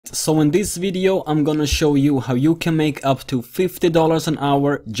So in this video I'm gonna show you how you can make up to $50 an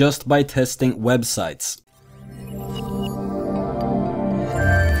hour just by testing websites.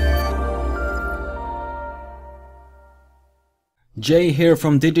 Jay here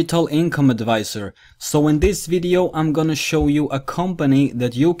from Digital Income Advisor. So in this video I'm gonna show you a company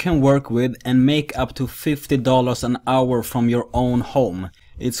that you can work with and make up to $50 an hour from your own home.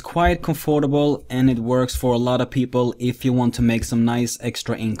 It's quite comfortable and it works for a lot of people if you want to make some nice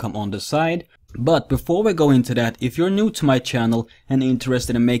extra income on the side. But before we go into that, if you're new to my channel and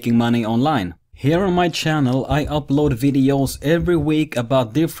interested in making money online, here on my channel I upload videos every week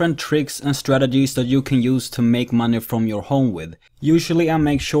about different tricks and strategies that you can use to make money from your home with. Usually I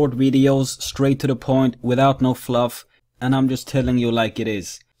make short videos, straight to the point, without no fluff, and I'm just telling you like it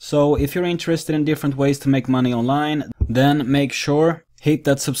is. So if you're interested in different ways to make money online, then make sure hit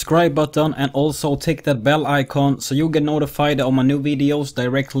that subscribe button and also tick that bell icon so you get notified of my new videos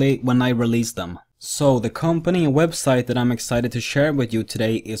directly when I release them. So the company and website that I'm excited to share with you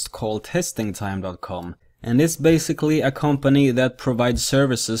today is called testingtime.com, and it's basically a company that provides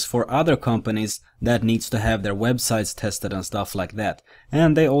services for other companies that needs to have their websites tested and stuff like that.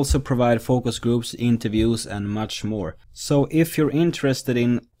 And they also provide focus groups, interviews and much more. So if you're interested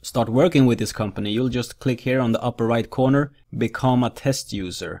in start working with this company, you'll just click here on the upper right corner, become a test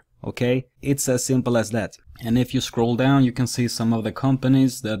user. Okay, it's as simple as that. And if you scroll down you can see some of the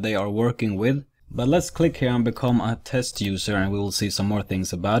companies that they are working with. But let's click here and become a test user and we will see some more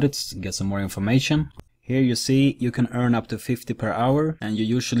things about it, get some more information. Here you see you can earn up to 50 per hour, and you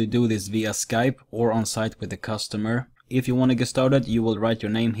usually do this via Skype or on site with the customer. If you want to get started, you will write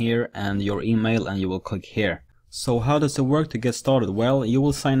your name here and your email and you will click here. So how does it work to get started? Well, you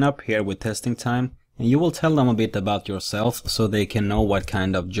will sign up here with Testing Time and you will tell them a bit about yourself so they can know what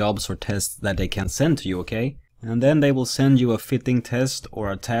kind of jobs or tests that they can send to you, okay? And then they will send you a fitting test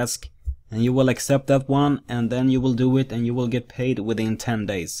or a task, and you will accept that one, and then you will do it and you will get paid within 10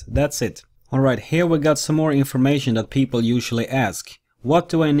 days. That's it. Alright, here we got some more information that people usually ask. What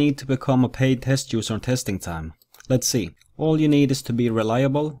do I need to become a paid test user on Testing Time? Let's see. All you need is to be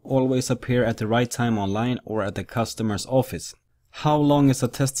reliable, always appear at the right time online or at the customer's office. How long is a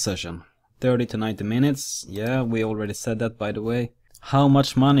test session? 30 to 90 minutes. Yeah, we already said that, by the way. How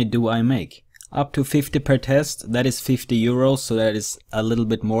much money do I make? Up to 50 per test, that is 50 euros, so that is a little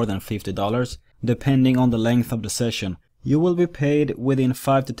bit more than $50, depending on the length of the session. You will be paid within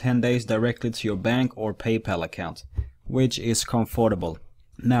 5 to 10 days directly to your bank or PayPal account, which is comfortable.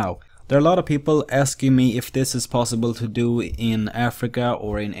 Now, there are a lot of people asking me if this is possible to do in Africa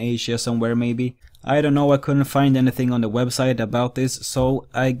or in Asia somewhere maybe. I don't know, I couldn't find anything on the website about this, so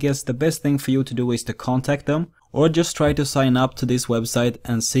I guess the best thing for you to do is to contact them, or just try to sign up to this website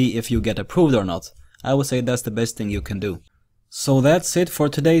and see if you get approved or not. I would say that's the best thing you can do. So that's it for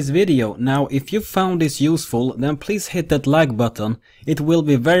today's video. Now if you found this useful, then please hit that like button. It will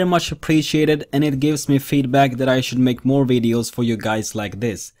be very much appreciated and it gives me feedback that I should make more videos for you guys like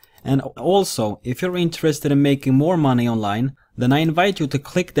this. And also, if you're interested in making more money online, then I invite you to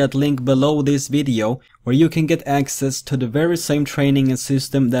click that link below this video where you can get access to the very same training and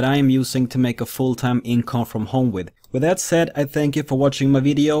system that I am using to make a full-time income from home with. With that said, I thank you for watching my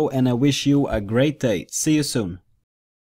video and I wish you a great day. See you soon.